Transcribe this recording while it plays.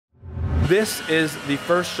this is the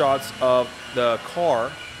first shots of the car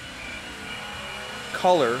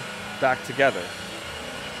color back together.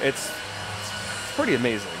 It's pretty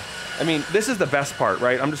amazing. I mean, this is the best part,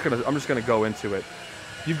 right? I'm just gonna go into it.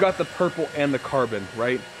 You've got the purple and the carbon,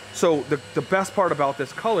 right? So the best part about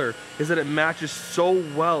this color is that it matches so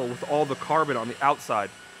well with all the carbon on the outside.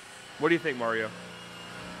 What do you think, Mario?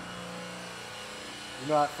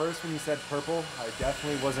 You know, at first when you said purple, I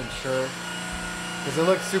definitely wasn't sure, because it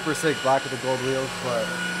looks super sick, black with the gold wheels, but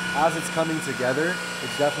as it's coming together,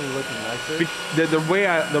 it's definitely looking nicer.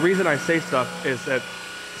 The reason I say stuff is that,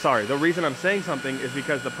 sorry, the reason I'm saying something is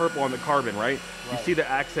because the purple on the carbon, right? You see the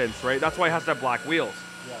accents, right? That's why it has to have black wheels.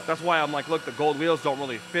 Yeah. That's why I'm like, look, the gold wheels don't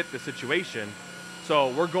really fit the situation. So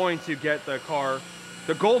we're going to get the car,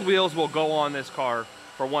 the gold wheels will go on this car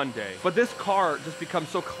for one day. But this car just becomes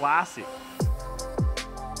so classy.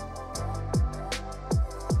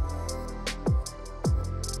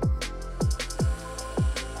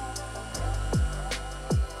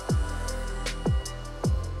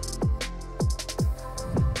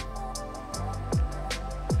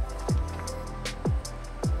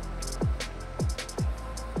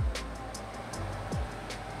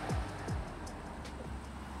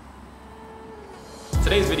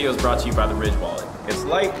 Today's video is brought to you by the Ridge Wallet. It's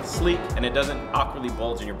light, sleek, and it doesn't awkwardly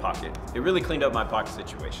bulge in your pocket. It really cleaned up my pocket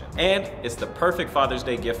situation. And it's the perfect Father's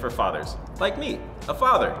Day gift for fathers, like me, a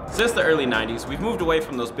father. Since the early 90s, we've moved away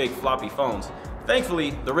from those big floppy phones. Thankfully,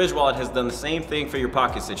 the Ridge Wallet has done the same thing for your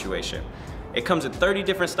pocket situation. It comes in 30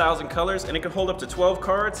 different styles and colors, and it can hold up to 12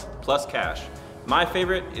 cards plus cash. My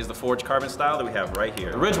favorite is the forged carbon style that we have right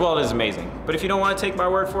here. The Ridge Wallet is amazing, but if you don't want to take my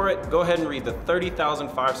word for it, go ahead and read the 30,000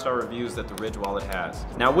 5-star reviews that the Ridge Wallet has.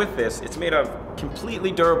 Now with this, it's made of completely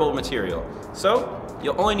durable material, so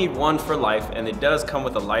you'll only need one for life, and it does come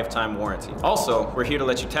with a lifetime warranty. Also, we're here to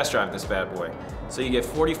let you test drive this bad boy. So you get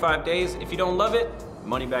 45 days. If you don't love it,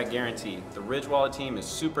 money back guarantee. The Ridge Wallet team is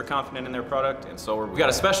super confident in their product, and so are we. We got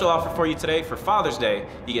a special offer for you today for Father's Day.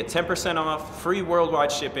 You get 10% off, free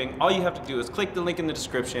worldwide shipping. All you have to do is click the link in the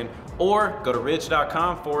description or go to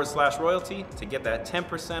ridge.com/royalty to get that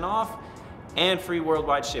 10% off and free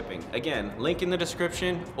worldwide shipping. Again, link in the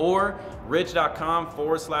description or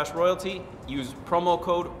ridge.com/royalty. Use promo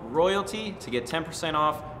code royalty to get 10%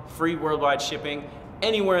 off, free worldwide shipping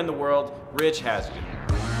anywhere in the world. Ridge has you.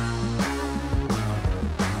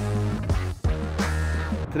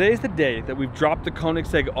 Today's the day that we've dropped the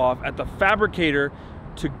Koenigsegg off at the fabricator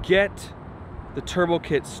to get the turbo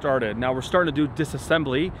kit started. Now we're starting to do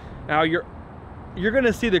disassembly. Now you're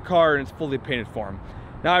gonna see the car in its fully painted form.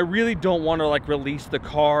 Now I really don't want to like release the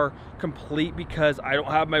car complete because I don't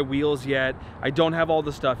have my wheels yet. I don't have all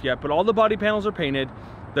the stuff yet, but all the body panels are painted.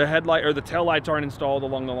 The headlight or the tail lights aren't installed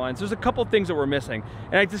along the lines. There's a couple things that we're missing.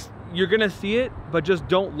 And you're gonna see it, but just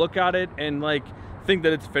don't look at it and like think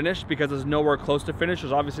that it's finished because it's nowhere close to finish.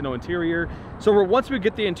 There's obviously no interior. So once we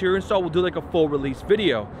get the interior installed, we'll do like a full release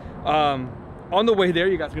video. On the way there,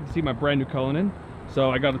 you guys get to see my brand new Cullinan.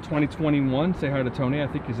 So I got a 2021. Say hi to Tony. I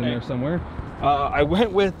think he's in there somewhere. I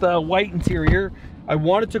went with white interior. I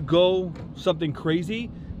wanted to go something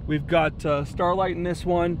crazy. We've got Starlight in this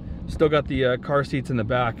one. Still got the car seats in the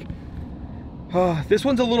back. This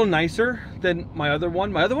one's a little nicer than my other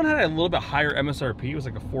one. My other one had a little bit higher MSRP. It was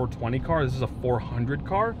like a 420 car. This is a 400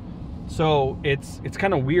 car. So it's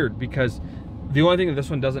kind of weird because the only thing that this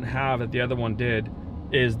one doesn't have that the other one did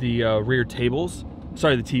is the rear tables.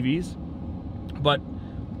 Sorry, the TVs. But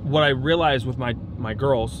what I realized with my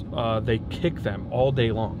girls, they kick them all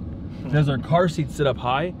day long. Because their car seats sit up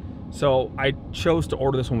high. So I chose to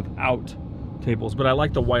order this one without tables, but I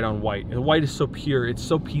like the white on white. The white is so pure, it's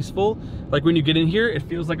so peaceful. Like when you get in here, it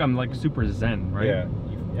feels like I'm like super zen, right? Yeah,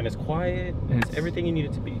 and it's quiet, and it's everything you need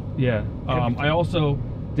it to be. Yeah, I also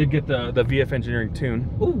did get the VF Engineering tune.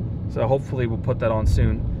 Ooh. So hopefully we'll put that on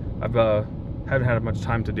soon. I've haven't had much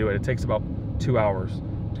time to do it. It takes about 2 hours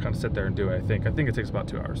to kind of sit there and do it, I think it takes about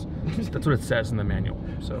 2 hours. That's what it says in the manual.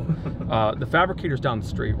 So the fabricator's down the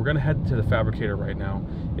street. We're gonna head to the fabricator right now.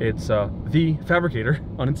 It's the fabricator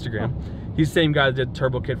on Instagram. He's the same guy that did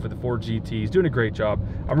turbo kit for the Ford GT. He's doing a great job.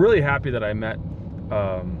 I'm really happy that I met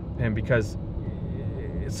him because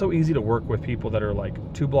it's so easy to work with people that are like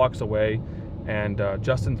 2 blocks away. And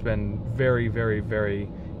Justin's been very, very, very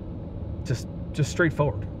just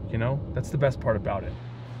straightforward, you know? That's the best part about it.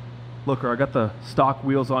 Look, I got the stock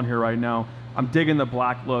wheels on here right now. I'm digging the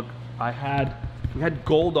black look. We had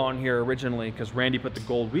gold on here originally because Randy put the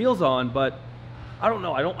gold wheels on, but I don't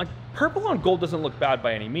know. I don't like purple on gold. Doesn't look bad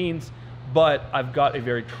by any means. But I've got a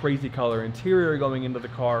very crazy color interior going into the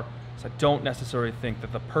car, so I don't necessarily think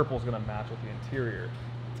that the purple is going to match with the interior.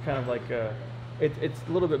 It's kind of like it's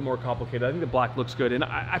a little bit more complicated. I think the black looks good. And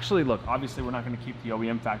actually, look, obviously we're not going to keep the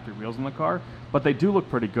OEM factory wheels on the car, but they do look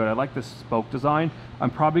pretty good. I like this spoke design. I'm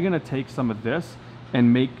probably going to take some of this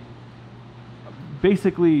and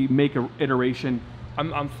basically make an iteration.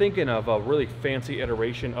 I'm thinking of a really fancy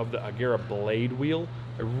iteration of the Agera Blade wheel.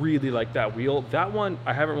 I really like that wheel. That one,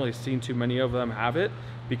 I haven't really seen too many of them have it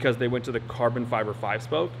because they went to the carbon fiber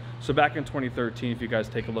 5-spoke. So back in 2013, if you guys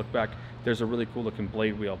take a look back, there's a really cool looking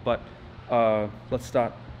blade wheel. But let's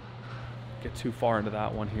not get too far into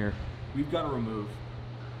that one here. We've got to remove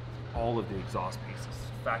all of the exhaust pieces,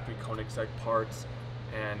 factory Koenigsegg parts,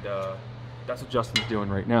 and that's what Justin's doing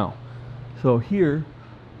right now. So here,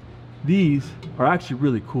 these are actually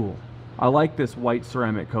really cool. I like this white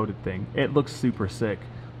ceramic coated thing. It looks super sick,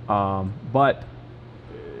 but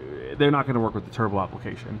they're not going to work with the turbo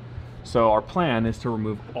application. So our plan is to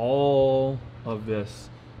remove all of this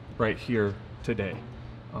right here today.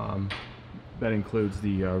 That includes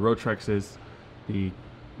the Rotrexes,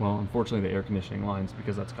 well, unfortunately the air conditioning lines,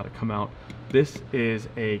 because that's got to come out. This is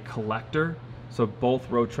a collector, so both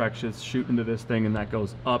Rotrexes shoot into this thing, and that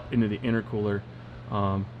goes up into the intercooler,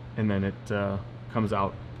 and then it comes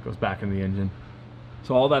out, goes back in the engine.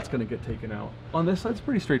 So all that's going to get taken out. On this side, it's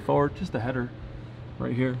pretty straightforward. Just the header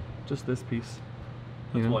right here, just this piece.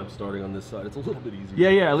 That's why I'm starting on this side. It's a little bit easier. Yeah,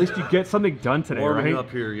 yeah. At least you get something done today, Warming right?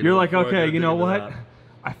 up here, You're like, okay, you know what?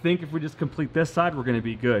 I think if we just complete this side, we're going to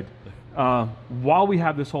be good. While we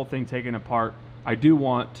have this whole thing taken apart, I do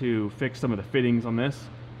want to fix some of the fittings on this,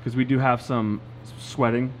 because we do have some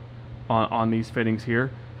sweating on these fittings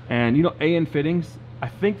here. And you know, AN fittings, I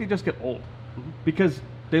think they just get old because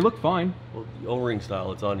they look fine. Well, the O-ring style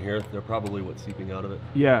that's on here, they're probably what's seeping out of it.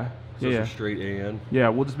 Yeah. So yeah. it's a straight AN. Yeah,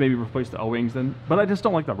 we'll just maybe replace the O-wings then. But I just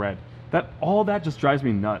don't like the red. All that just drives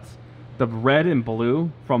me nuts. The red and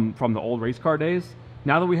blue from the old race car days.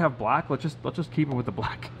 Now that we have black, let's just keep it with the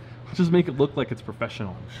black. Let's just make it look like it's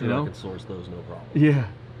professional. I'm sure, you know? I can source those, no problem. Yeah.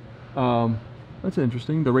 That's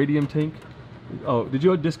interesting. The radium tank. Oh, did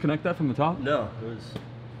you disconnect that from the top? No, it was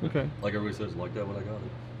okay. Like everybody says, like that when I got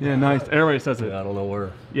it. Yeah, nice. Everybody says it. Yeah, I don't know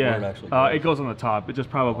where yeah, it actually goes. It goes on the top. It just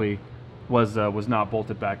probably was not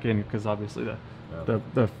bolted back in, because obviously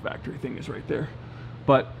the factory thing is right there.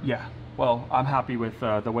 But yeah, well, I'm happy with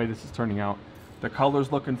the way this is turning out. The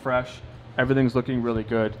color's looking fresh. Everything's looking really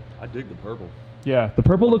good. I dig the purple. Yeah, the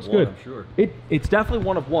purple looks good. I'm sure. It's definitely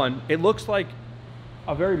one of one. It looks like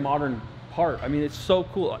a very modern part. I mean, it's so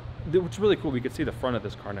cool. It's really cool. We could see the front of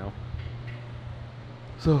this car now.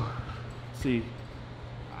 So, let's see.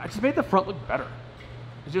 I just made the front look better.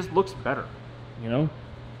 It just looks better, you know?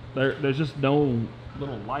 There's just no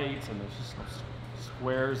little lights, and there's just no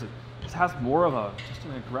squares. It just has more of just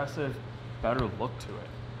an aggressive, better look to it.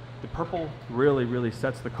 The purple really, really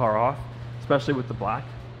sets the car off, especially with the black.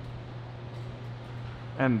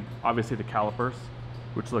 And obviously the calipers,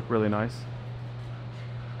 which look really nice.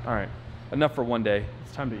 All right, enough for one day.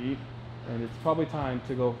 It's time to eat, and it's probably time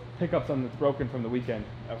to go pick up something that's broken from the weekend.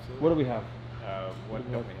 Absolutely. What do we have?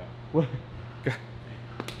 What don't we have? What?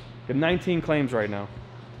 Got 19 claims right now.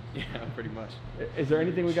 Yeah, pretty much. Is there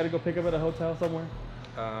anything we got to go pick up at a hotel somewhere?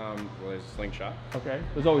 Well, there's a slingshot. Okay.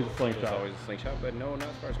 There's always a slingshot. There's always a slingshot, but no, not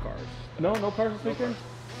as far as cars. No cars this weekend?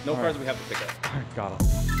 No cars we have to pick up. All right, got them.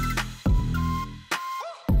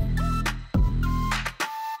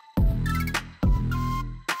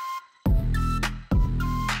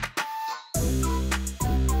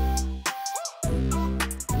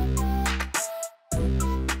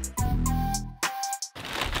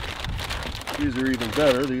 These are even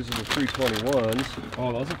better. These are the 321s.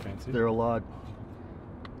 Oh, those are fancy. They're a lot.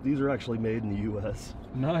 These are actually made in the U.S.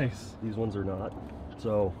 Nice. These ones are not.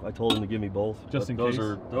 So I told him to give me both. Just in case.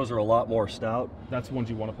 Those are a lot more stout. That's the ones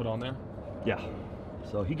you want to put on there? Yeah.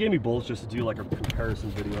 So he gave me both just to do like a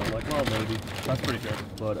comparison video. I'm like, well, maybe. That's pretty good.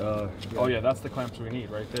 But yeah. Oh yeah, that's the clamps we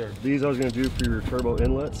need right there. These I was gonna do for your turbo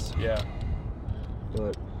inlets. Yeah.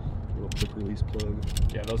 But little quick release plug.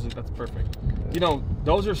 Yeah, that's perfect. Yeah. You know,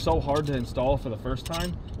 those are so hard to install for the first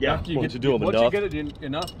time. Yeah. After you once you do them enough. Once you get it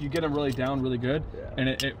enough, you get them really down really good, yeah. And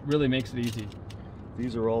it really makes it easy.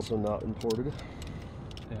 These are also not imported.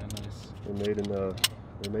 Yeah, nice. They're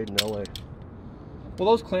made in LA. Well,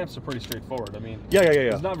 those clamps are pretty straightforward. I mean, yeah.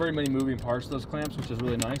 There's not very many moving parts to those clamps, which is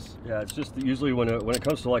really nice. Yeah, it's just usually when it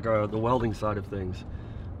comes to like the welding side of things,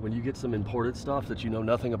 when you get some imported stuff that you know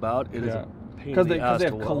nothing about, it is a pain in the ass they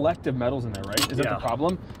have to weld. collective metals in there, right? Is that the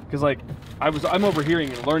problem? Because like I'm overhearing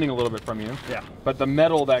and learning a little bit from you. Yeah. But the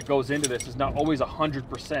metal that goes into this is not always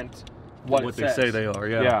 100% what they say they are.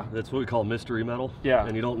 Yeah, that's what we call mystery metal. Yeah,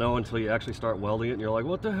 and you don't know until you actually start welding it, and you're like,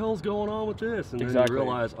 what the hell's going on with this? And then you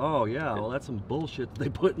realize, oh yeah, well that's some bullshit that they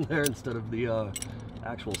put in there instead of the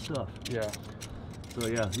actual stuff. Yeah. So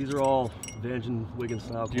yeah, these are all Van Wigan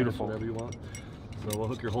style, beautiful, whatever you want. So we'll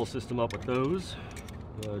hook your whole system up with those.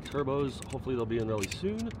 Turbos, hopefully they'll be in really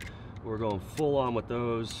soon. We're going full on with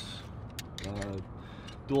those.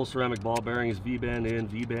 Dual ceramic ball bearings, V-band in,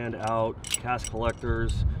 V-band out, cast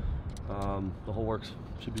collectors. The whole works.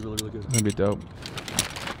 Should be really, really good. That'd be dope.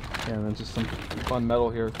 Yeah, and then just some fun metal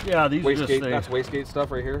here. Yeah, these are just that's wastegate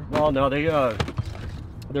stuff right here. Well, no,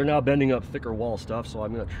 they're now bending up thicker wall stuff, so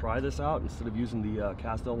I'm gonna try this out instead of using the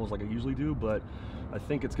cast elbows like I usually do. But I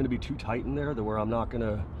think it's gonna be too tight in there to where I'm not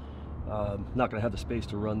gonna have the space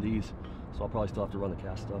to run these. So I'll probably still have to run the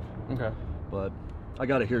cast stuff. Okay. But I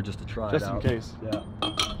got it here just to try it out. Just in case. Yeah.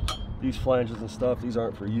 These flanges and stuff, these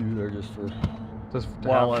aren't for you. They're just for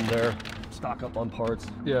while I'm there. Stock up on parts.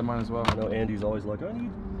 Yeah, mine as well. I know Andy's always like, I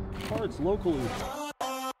need parts locally.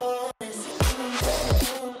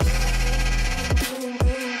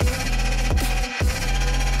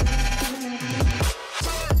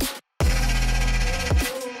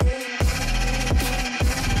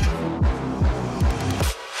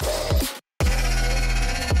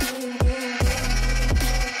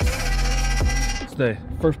 The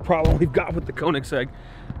first problem we've got with the Koenigsegg.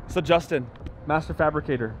 So Justin, master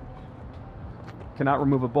fabricator, cannot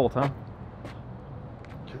remove a bolt, huh?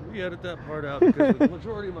 Can we edit that part out? Because the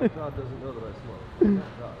majority of my crowd doesn't know that I smoke.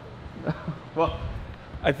 Well,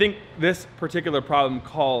 I think this particular problem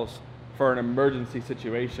calls for an emergency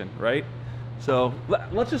situation, right? So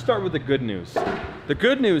let's just start with the good news. The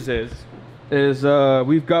good news is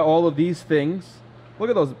we've got all of these things.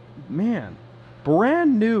 Look at those, man,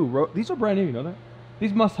 brand new. These are brand new, you know that?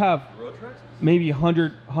 These must have road tracks? Maybe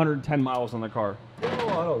 100, 110 miles on the car. Oh,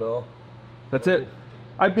 I don't know. That's it.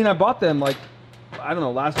 I mean, I bought them like, I don't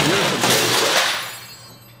know, last year or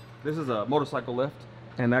something. This is a motorcycle lift,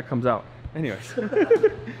 and that comes out. Anyways,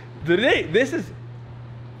 this is,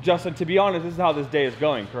 Justin, to be honest, this is how this day is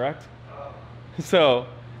going, correct? So,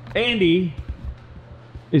 Andy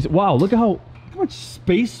is, wow, look at how much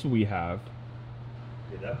space we have.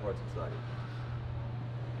 Yeah, that part's exciting.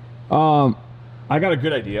 I got a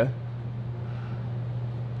good idea.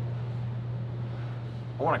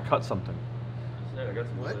 I want to cut something. I got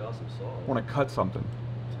some really awesome saws. I want to cut something.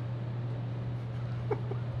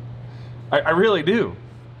 I really do.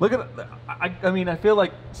 Look at that. I mean, I feel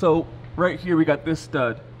like, so right here we got this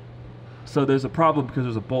stud. So there's a problem because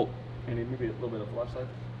there's a bolt. And maybe a little bit of left side.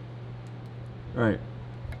 All right.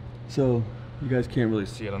 So you guys can't really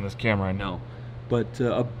see it on this camera, I know. But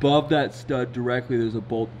above that stud directly, there's a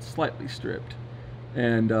bolt slightly stripped.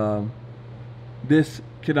 And this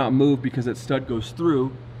cannot move because that stud goes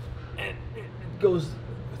through. And it goes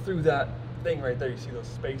through that thing right there. You see those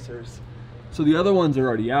spacers. So the other ones are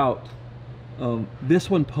already out. This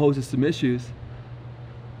one poses some issues.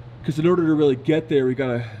 Because in order to really get there, we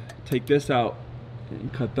gotta take this out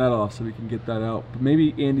and cut that off so we can get that out. But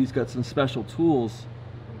maybe Andy's got some special tools.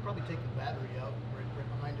 We can probably take the battery out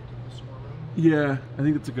right behind it to give us some more room. Yeah, I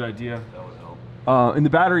think that's a good idea. That would help. And the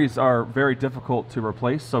batteries are very difficult to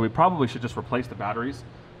replace, so we probably should just replace the batteries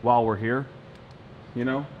while we're here, you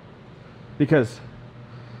know? Because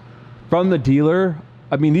from the dealer,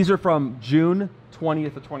 I mean, these are from June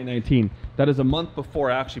 20th of 2019. That is a month before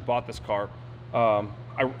I actually bought this car.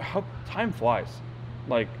 How time flies.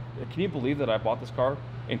 Like, can you believe that I bought this car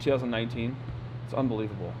in 2019? It's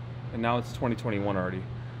unbelievable. And now it's 2021 already.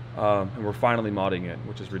 And we're finally modding it,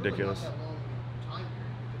 which is ridiculous. Not that long time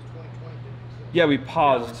period because 2020 didn't exist. Yeah, we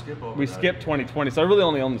paused. Yeah, we skipped 2020, so I really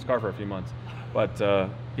only owned this car for a few months. But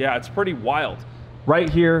yeah, it's pretty wild. Right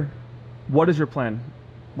here, what is your plan?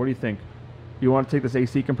 What do you think? You want to take this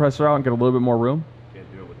AC compressor out and get a little bit more room? Can't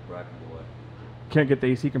do it with the bracket boy. Can't get the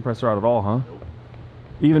AC compressor out at all, huh? Nope.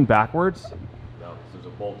 Even backwards? No, there's a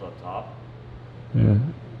bolt up top. Yeah.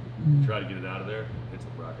 Try to get it out of there, hits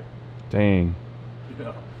the bracket. Dang.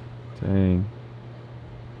 Yeah. Dang.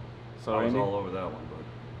 So I was Andy, all over that one, but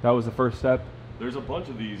that was the first step. there's a bunch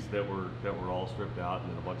of these that were all stripped out, and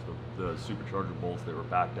then a bunch of the supercharger bolts that were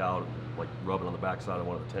backed out, like rubbing on the backside of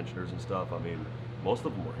one of the tensioners and stuff. I mean, most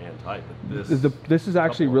of them were hand tight, but This is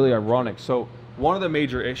actually really ironic. So one of the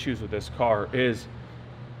major issues with this car is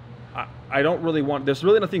I don't really want, there's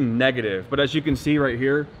really nothing negative, but as you can see right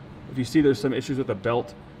here, if you see there's some issues with the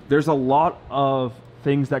belt, there's a lot of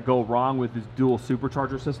things that go wrong with this dual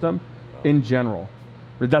supercharger system in general.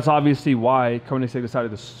 But that's obviously why Koenigsegg decided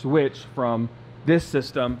to switch from this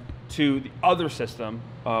system to the other system,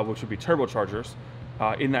 which would be turbochargers,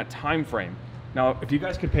 in that time frame. Now, if you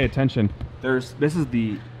guys could pay attention, this is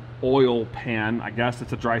the oil pan, I guess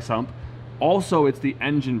it's a dry sump. Also, it's the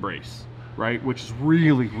engine brace, right? Which is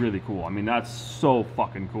really, really cool. I mean, that's so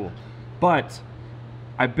fucking cool. But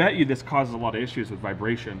I bet you this causes a lot of issues with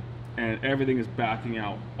vibration, and everything is backing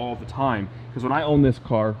out all the time. Because when I owned this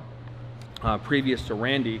car, previous to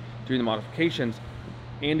Randy doing the modifications,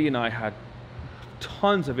 Andy and I had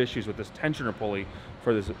tons of issues with this tensioner pulley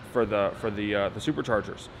for the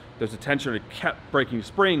superchargers. There's a tensioner that kept breaking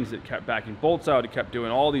springs, it kept backing bolts out, it kept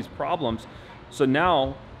doing all these problems. So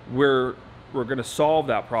now we're going to solve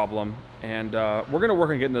that problem, and we're going to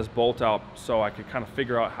work on getting this bolt out so I can kind of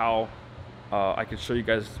figure out how I can show you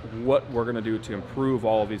guys what we're going to do to improve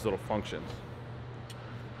all of these little functions.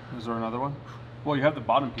 Is there another one? Well, you have the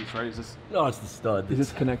bottom piece, right? Is this? No, it's the stud. Is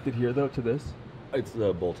this connected here though to this? It's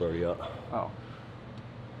the bolt's already out. Oh.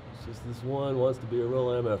 It's just this one wants to be a real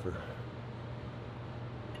MFer.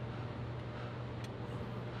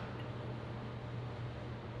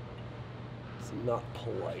 It's not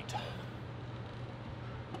polite.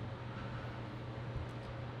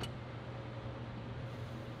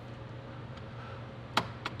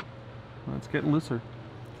 Well, it's getting looser.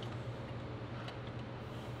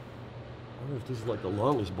 I wonder if this is like the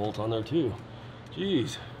longest bolt on there too.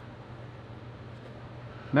 Jeez.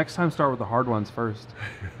 Next time start with the hard ones first.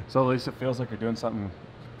 So at least it feels like you're doing something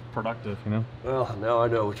productive, you know? Well, now I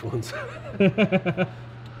know which ones.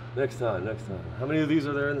 Next time. How many of these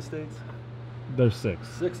are there in the States? There's 6.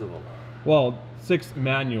 6 of them. Well, 6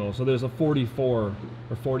 manual, so there's a 44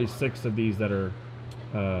 or 46 of these that are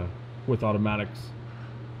with automatics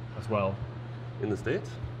as well. In the States?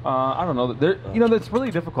 I don't know. You know, that's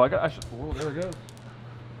really difficult. I should. Oh, there it goes.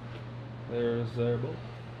 There's their bolt.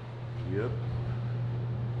 Yep.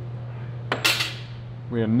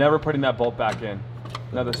 We are never putting that bolt back in.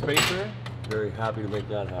 Another spacer. Very happy to make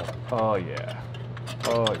that happen. Oh yeah.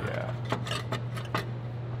 Oh yeah.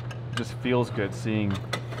 It just feels good seeing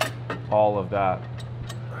all of that.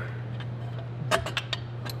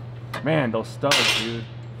 Man, those studs, dude.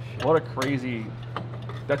 What a crazy.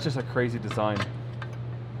 That's just a crazy design.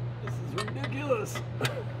 This is ridiculous.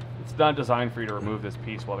 It's not designed for you to remove this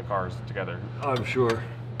piece while the car is together. I'm sure.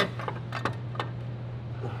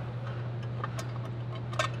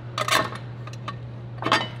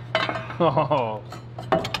 Oh,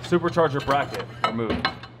 supercharger bracket removed.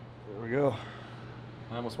 There we go.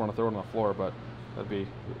 I almost want to throw it on the floor, but that'd be.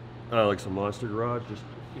 Like some monster garage, just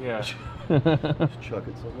Yeah. just chuck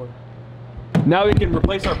it somewhere. Now we can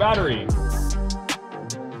replace our battery.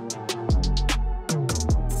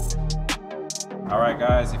 All right,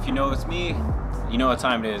 guys, if you know it's me, you know what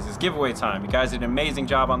time it is. It's giveaway time. You guys did an amazing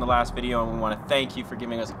job on the last video, and we want to thank you for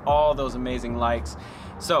giving us all those amazing likes.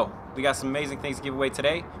 So we got some amazing things to give away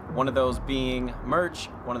today. One of those being merch,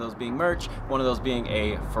 one of those being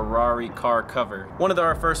a Ferrari car cover. One of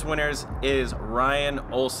our first winners is Ryan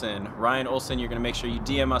Olson. Ryan Olson, you're gonna make sure you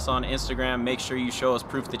DM us on Instagram. Make sure you show us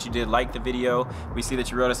proof that you did like the video. We see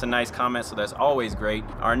that you wrote us a nice comment, so that's always great.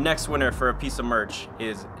 Our next winner for a piece of merch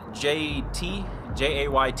is JT,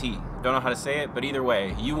 J-A-Y-T. Don't know how to say it, but either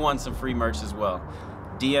way, you won some free merch as well.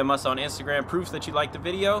 DM us on Instagram, proof that you liked the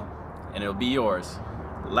video, and it'll be yours.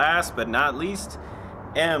 Last but not least,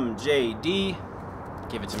 MJD,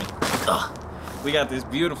 give it to me. Ugh. We got this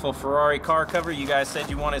beautiful Ferrari car cover. You guys said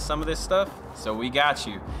you wanted some of this stuff, so we got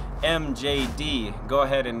you. MJD, go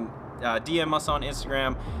ahead and DM us on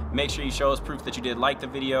Instagram. Make sure you show us proof that you did like the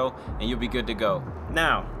video, and you'll be good to go.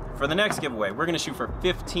 Now, for the next giveaway, we're gonna shoot for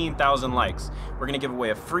 15,000 likes. We're gonna give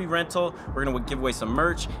away a free rental, we're gonna give away some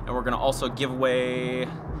merch, and we're gonna also give away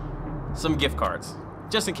some gift cards.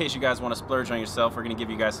 Just in case you guys want to splurge on yourself, we're gonna give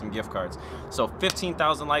you guys some gift cards. So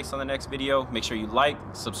 15,000 likes on the next video. Make sure you like,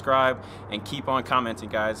 subscribe, and keep on commenting,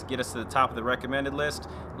 guys. Get us to the top of the recommended list.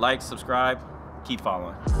 Like, subscribe, keep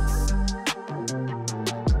following.